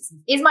implementing new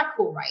systems. Is my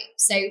core right?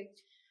 So,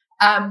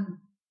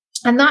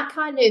 and that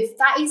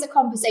is a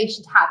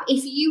conversation to have.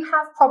 If you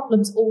have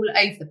problems all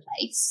over the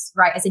place,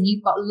 right, as in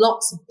you've got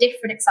lots of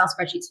different Excel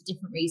spreadsheets for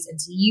different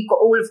reasons, so you've got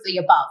all of the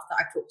above that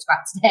I've talked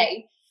about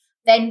today,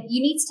 then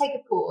you need to take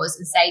a pause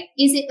and say,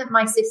 is it that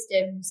my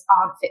systems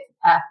aren't fit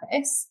for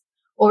purpose?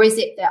 Or is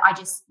it that I'm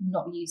just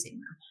not using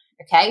them?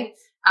 Okay.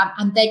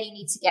 And then you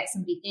need to get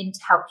somebody in to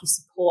help you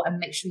support and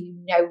make sure you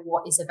know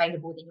what is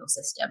available within your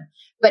system.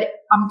 But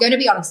I'm going to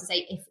be honest and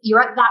say, if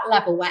you're at that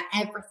level where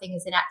everything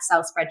is in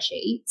Excel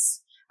spreadsheets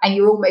and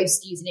you're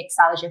almost using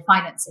Excel as your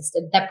finance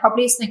system, there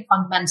probably is something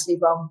fundamentally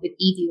wrong with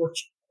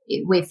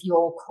with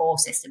your core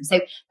system. So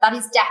that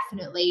is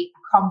definitely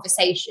a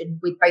conversation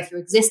with both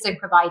your existing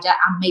provider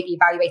and maybe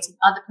evaluating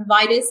other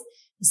providers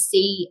to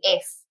see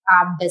if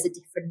there's a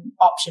different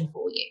option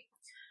for you.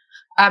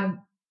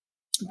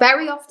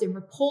 Very often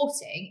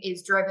reporting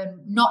is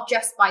driven not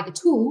just by the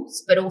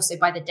tools, but also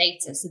by the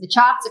data. So the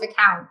chart of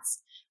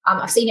accounts,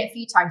 I've seen it a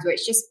few times where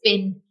it's just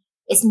been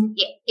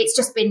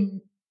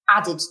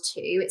added to.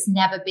 It's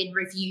never been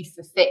reviewed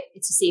to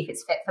see if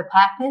it's fit for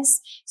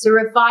purpose. So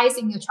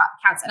revising your chart of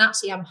accounts, and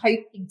actually I'm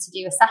hoping to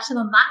do a session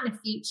on that in a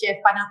future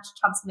Financial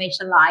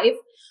Transformation Live,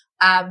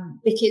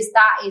 because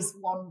that is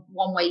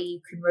one way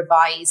you can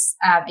revise,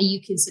 and you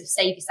can sort of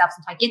save yourself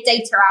some time, get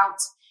data out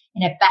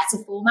in a better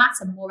format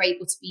and more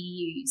able to be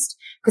used,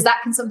 because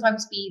that can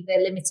sometimes be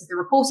the limit of the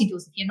reporting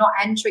tools. If you're not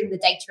entering the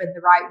data in the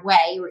right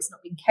way, or it's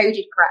not being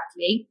coded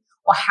correctly,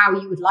 or how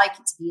you would like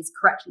it to be is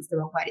correctly is the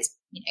wrong word,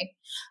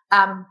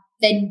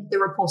 then the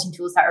reporting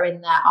tools that are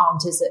in there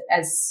aren't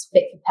as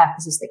fit for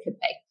purpose as they could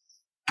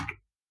be.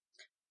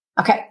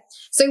 Okay,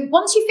 so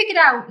once you've figured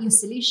out your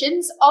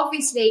solutions,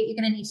 obviously you're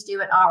going to need to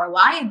do an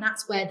ROI, and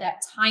that's where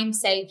that time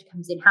saved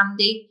comes in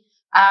handy.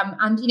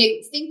 And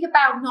think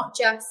about not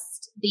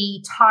just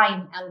the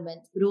time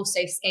element, but also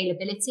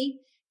scalability.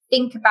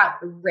 Think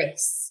about the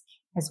risks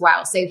as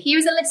well. So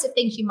here's a list of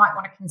things you might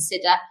want to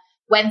consider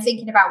when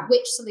thinking about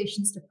which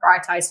solutions to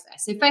prioritize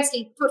first. So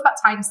firstly, talk about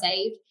time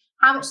saved.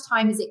 How much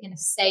time is it going to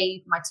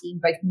save my team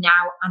both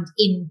now and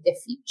in the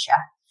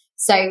future?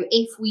 So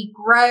if we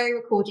grow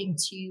according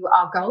to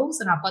our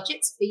goals and our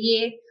budgets for the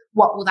year,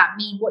 what will that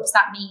mean? What does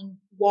that mean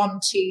 1,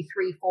 2,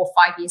 3, 4,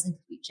 5 years into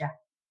the future?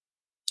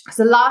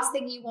 So the last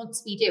thing you want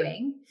to be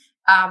doing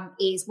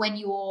is when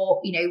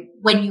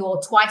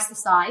you're twice the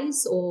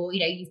size, or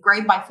you've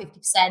grown by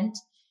 50%,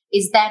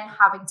 is then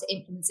having to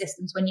implement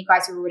systems when you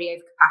guys are already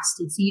over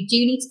capacity. So you do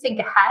need to think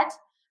ahead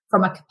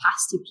from a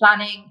capacity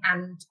planning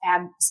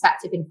and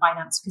perspective in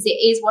finance, because it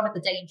is one of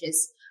the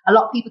dangers. A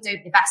lot of people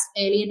don't invest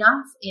early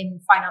enough in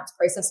finance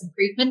process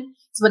improvement.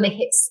 So when they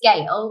hit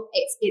scale,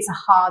 it's a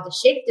harder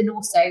shift, and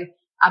also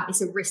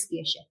it's a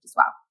riskier shift as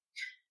well.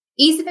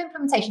 Ease of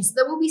implementation. So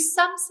there will be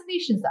some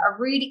solutions that are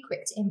really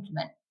quick to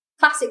implement.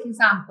 Classic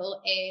example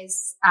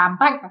is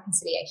bank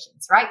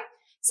reconciliations, right?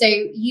 So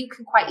you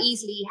can quite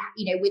easily,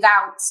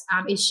 without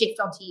shift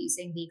onto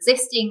using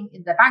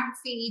the bank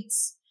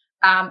feeds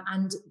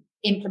and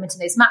implementing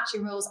those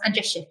matching rules and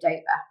just shift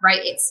over,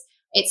 right?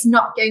 It's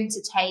not going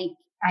to take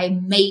a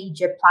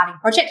major planning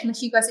project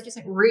unless you guys are just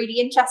really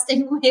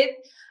interested with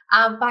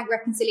bank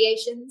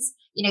reconciliations.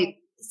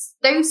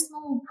 Those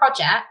small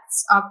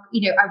projects are,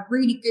 a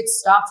really good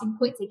starting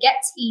point to get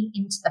team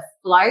into the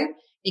flow.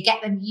 They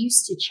get them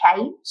used to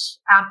change,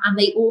 and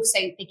they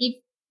give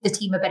the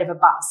team a bit of a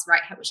buzz,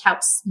 right? Which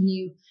helps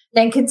you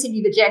then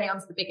continue the journey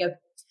onto the bigger,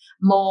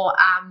 more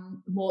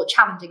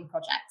challenging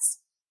projects.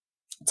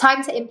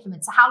 Time to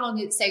implement.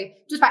 So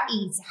just about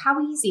ease.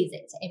 How easy is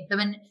it to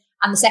implement?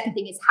 And the second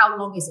thing is, how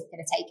long is it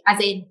going to take? As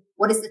in,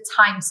 what is the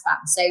time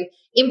span? So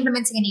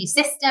implementing a new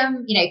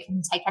system,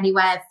 can take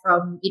anywhere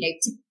from,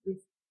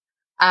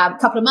 a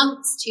couple of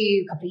months to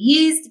a couple of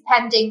years,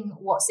 depending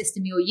what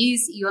system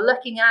you're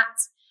looking at.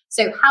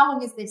 So how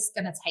long is this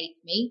going to take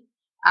me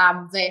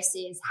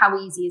versus how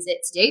easy is it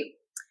to do?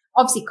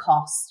 Obviously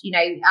cost,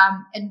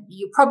 and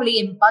you're probably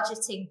in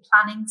budgeting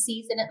planning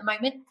season at the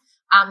moment.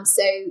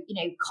 So,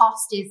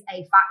 cost is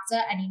a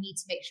factor, and you need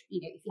to make sure,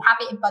 if you have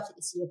it in budget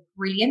this year,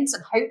 brilliant.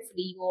 And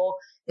hopefully you're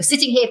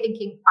sitting here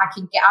thinking,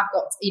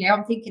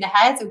 I'm thinking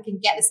ahead, so we can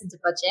get this into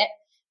budget.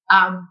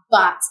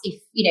 But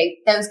if,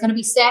 there's going to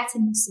be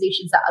certain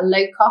solutions that are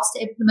low cost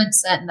to implement,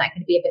 certain that are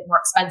going to be a bit more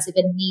expensive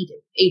and need,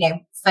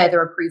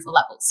 further approval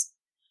levels.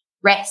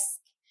 Risk.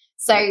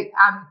 So,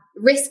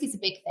 risk is a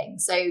big thing.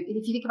 So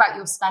if you think about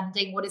your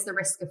spending, what is the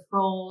risk of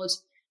fraud?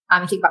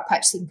 You think about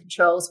purchasing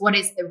controls. What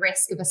is the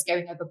risk of us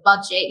going over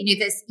budget?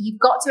 You've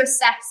got to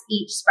assess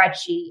each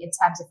spreadsheet in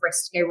terms of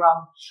risk to go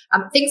wrong.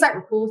 Things like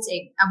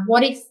reporting. And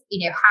what if,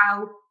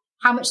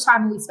 how much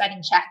time are we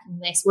spending checking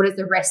this? What is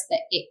the risk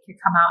that it could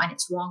come out and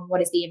it's wrong?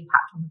 What is the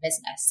impact on the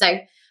business? So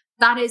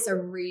that is a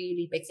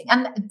really big thing.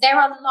 And there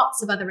are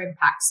lots of other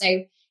impacts. So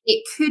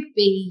it could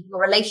be your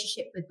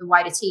relationship with the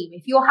wider team.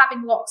 If you're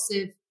having lots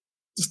of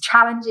just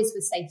challenges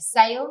with, say,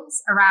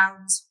 sales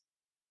around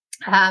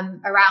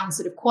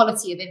sort of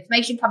quality of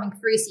information coming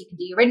through so you can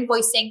do your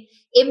invoicing,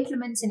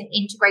 implementing an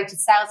integrated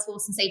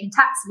Salesforce and saving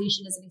tax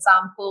solution as an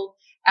example,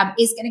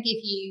 is going to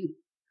give you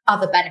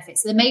other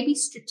benefits. So there may be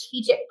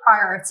strategic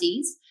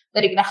priorities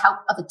that are going to help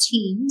other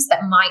teams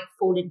that might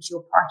fall into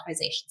your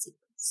prioritization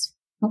sequence.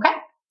 Okay.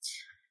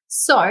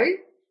 So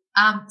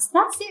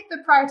that's it for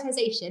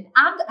prioritization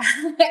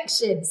and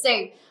action.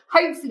 So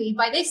hopefully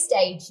by this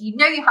stage, you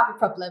have a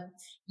problem,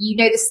 you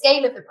know the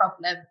scale of the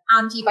problem,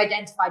 and you've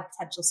identified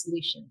potential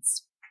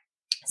solutions.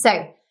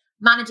 So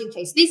managing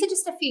change. So these are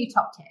just a few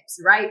top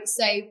tips, right?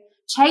 So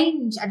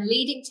change and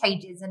leading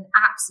change is an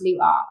absolute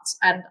art,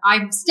 and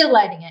I'm still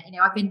learning it.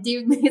 I've been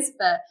doing this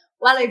for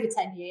well over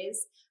 10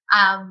 years,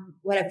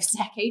 well over a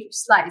decade, which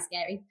is slightly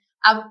scary.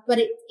 But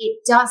it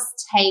does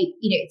take,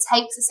 it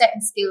takes a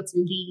certain skill to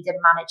lead and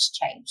manage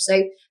change.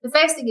 So the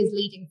first thing is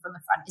leading from the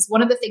front is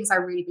one of the things I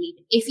really believe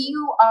in. If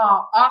you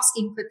are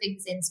asking for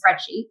things in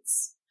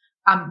spreadsheets,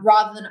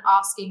 rather than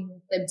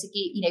asking them to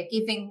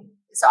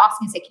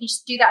asking and say, can you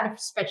just do that in a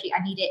spreadsheet?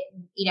 I need it,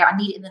 I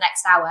need it in the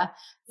next hour,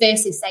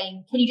 versus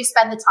saying, can you just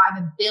spend the time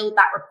and build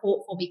that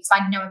report for me? Because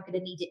I know I'm going to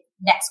need it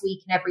next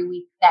week and every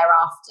week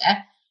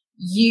thereafter.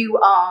 You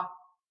are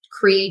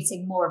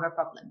creating more of a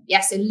problem.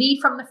 Yeah. So lead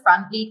from the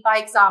front, lead by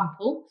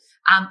example,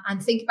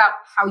 and think about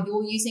how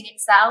you're using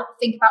Excel.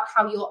 Think about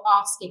how you're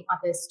asking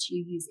others to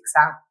use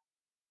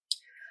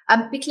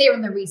Excel. Be clear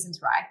on the reasons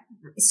why.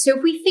 So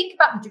if we think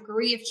about the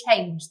degree of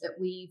change that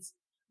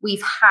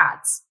we've had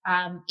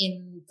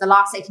in the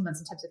last 18 months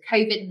in terms of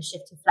COVID and the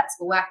shift to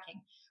flexible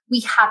working,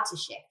 we had to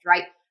shift,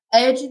 right?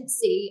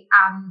 Urgency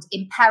and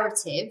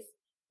imperative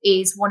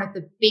is one of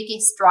the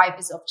biggest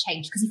drivers of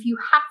change, because if you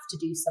have to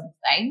do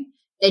something,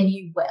 then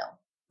you will,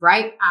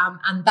 right?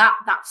 And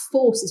that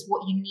force is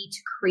what you need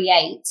to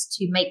create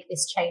to make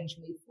this change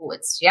move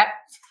forwards. Yeah.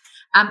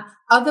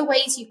 Other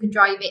ways you can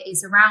drive it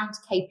is around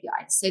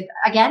KPIs. So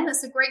again,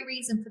 that's a great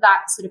reason for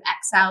that sort of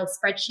Excel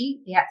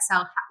spreadsheet, the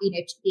Excel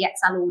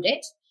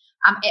audit.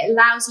 It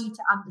allows you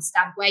to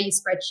understand where your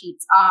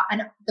spreadsheets are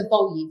and the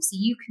volume. So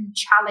you can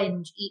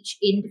challenge each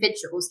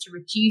individuals to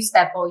reduce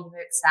their volume of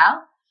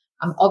Excel.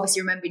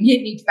 Obviously, remember, you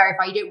need to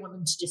verify. You don't want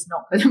them to just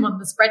not put them on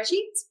the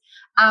spreadsheet,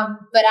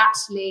 but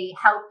actually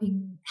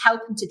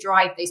helping to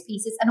drive those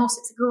pieces. And also,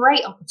 it's a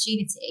great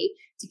opportunity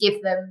to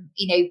give them,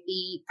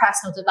 the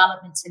personal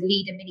development to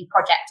lead a mini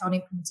project on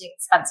implementing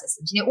expense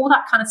systems, all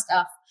that kind of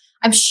stuff.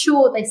 I'm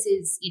sure this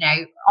is,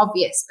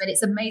 obvious, but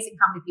it's amazing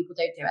how many people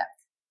don't do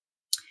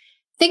it.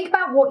 Think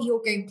about what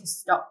you're going to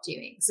stop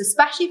doing. So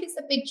especially if it's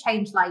a big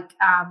change like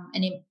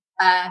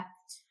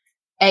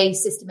a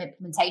system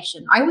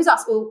implementation, I always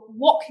ask, well,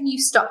 what can you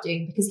stop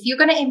doing? Because if you're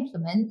going to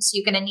implement,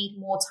 you're going to need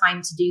more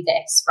time to do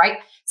this, right?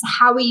 So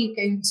how are you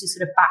going to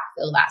sort of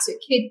backfill that? So it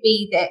could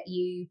be that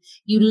you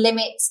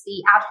limit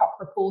the ad hoc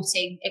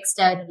reporting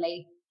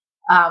externally,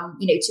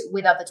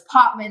 with other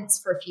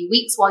departments for a few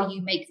weeks while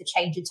you make the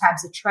change in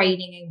terms of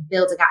training and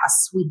building out a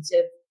suite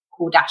of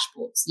core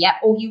dashboards, yeah?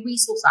 Or you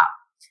resource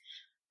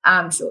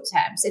up short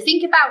term. So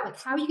think about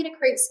how are you going to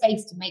create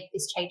space to make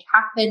this change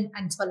happen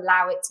and to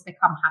allow it to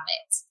become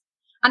habit.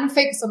 And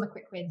focus on the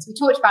quick wins. We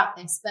talked about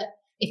this, but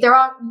if there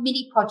are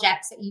mini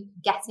projects that you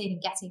can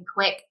get in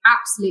quick,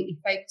 absolutely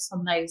focus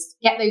on those.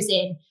 Get those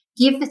in.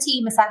 Give the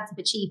team a sense of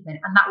achievement,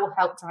 and that will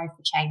help drive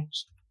the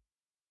change.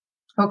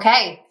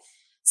 Okay,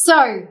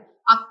 so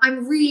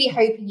I'm really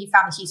hoping you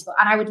found this useful,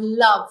 and I would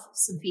love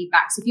some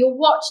feedback. So if you're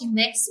watching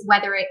this,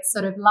 whether it's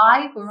sort of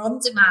live or on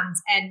demand,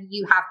 and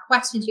you have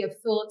questions, you have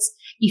thoughts,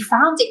 you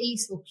found it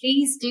useful,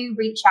 please do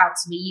reach out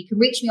to me. You can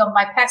reach me on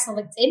my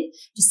personal LinkedIn.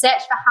 Just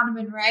search for Hannah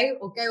Monroe,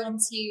 or go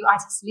onto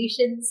IT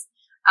Solutions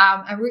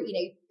and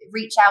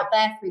reach out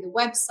there through the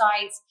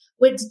website.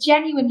 We'd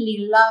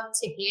genuinely love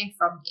to hear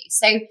from you.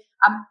 So,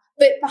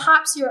 but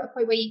perhaps you're at a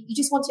point where you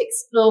just want to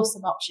explore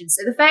some options.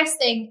 So the first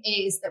thing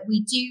is that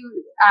we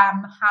do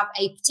have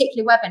a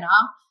particular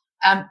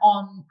webinar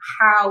on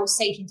how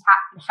Sage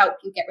Intacct can help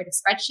you get rid of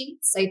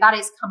spreadsheets. So that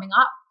is coming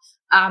up.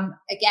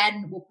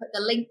 Again, we'll put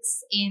the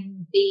links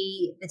in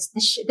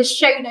the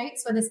show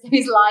notes when this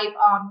goes live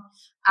on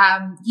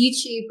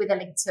YouTube, with a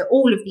link to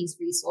all of these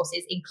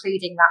resources,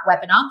 including that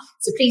webinar.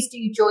 So please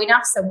do join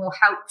us, and we'll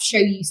help show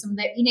you some of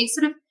the,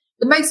 sort of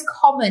the most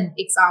common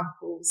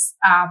examples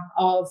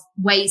of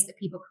ways that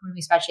people can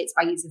remove spreadsheets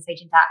by using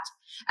Sage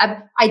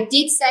Intacct. I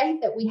did say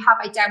that we have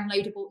a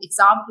downloadable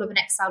example of an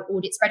Excel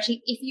audit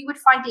spreadsheet. If you would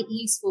find it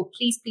useful,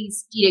 please,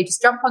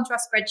 just jump onto our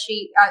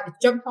spreadsheet,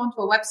 jump onto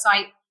our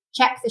website,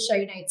 check the show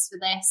notes for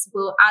this.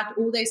 We'll add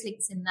all those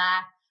links in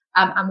there,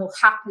 and we'll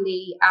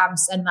happily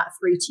send that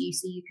through to you,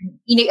 so you can,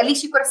 at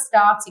least you've got a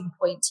starting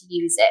point to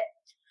use it.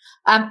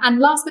 And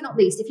last but not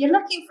least, if you're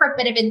looking for a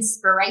bit of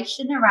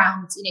inspiration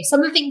around, some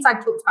of the things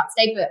I've talked about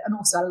today, and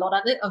also a lot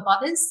of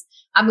others,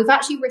 we've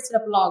actually written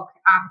a blog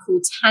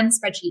called 10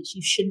 Spreadsheets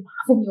You Shouldn't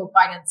Have in Your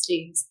Finance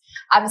Teams.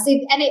 And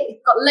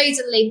it's got loads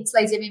of links,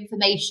 loads of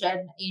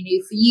information,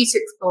 for you to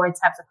explore in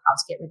terms of how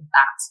to get rid of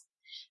that.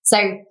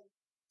 So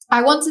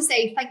I want to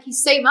say thank you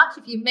so much.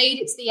 If you made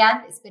it to the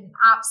end, it's been an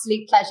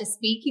absolute pleasure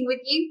speaking with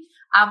you.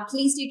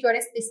 Please do join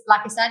us.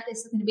 Like I said, this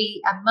is going to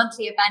be a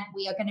monthly event.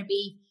 We are going to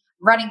be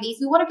running these.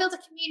 We want to build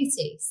a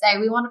community.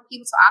 So we want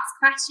people to ask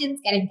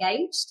questions, get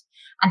engaged,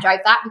 and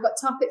drive that. We've got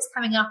topics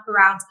coming up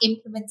around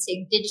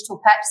implementing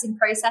digital purchasing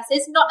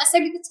processes, not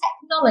necessarily the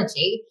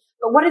technology,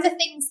 but what are the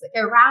things that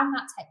go around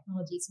that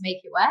technology to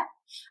make it work?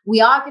 We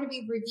are going to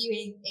be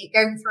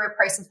going through a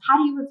process. How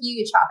do you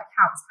review your chart of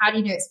accounts? How do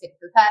you know it's fit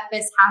for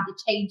purpose? How do you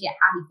change it?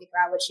 How do you figure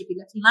out what it should be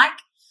looking like?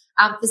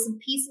 There's some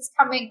pieces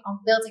coming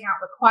on building out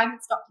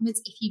requirements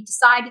documents. If you've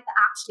decided that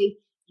actually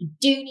You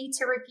do need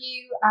to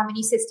review a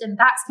new system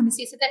that's coming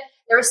soon. So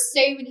there are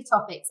so many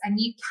topics, and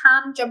you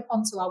can jump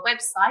onto our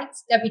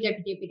website,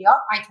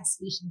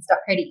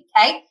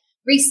 www.icasolutions.co.uk,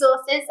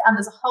 resources, and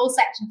there's a whole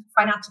section for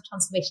Financial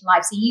Transformation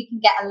Live. So you can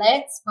get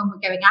alerts when we're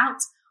going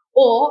out,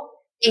 or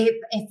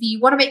if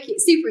you want to make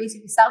it super easy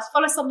for yourselves,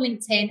 follow us on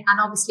LinkedIn, and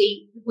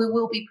obviously we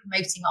will be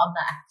promoting on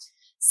there.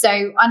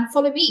 So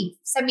unfollow me,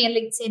 send me a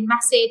LinkedIn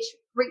message,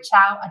 reach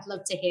out. I'd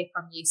love to hear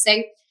from you.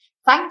 So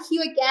thank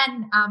you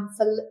again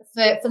for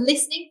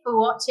listening, for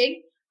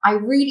watching. I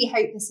really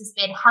hope this has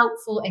been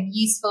helpful and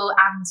useful.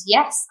 And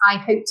yes, I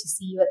hope to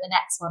see you at the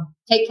next one.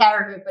 Take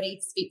care, everybody.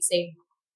 Speak soon.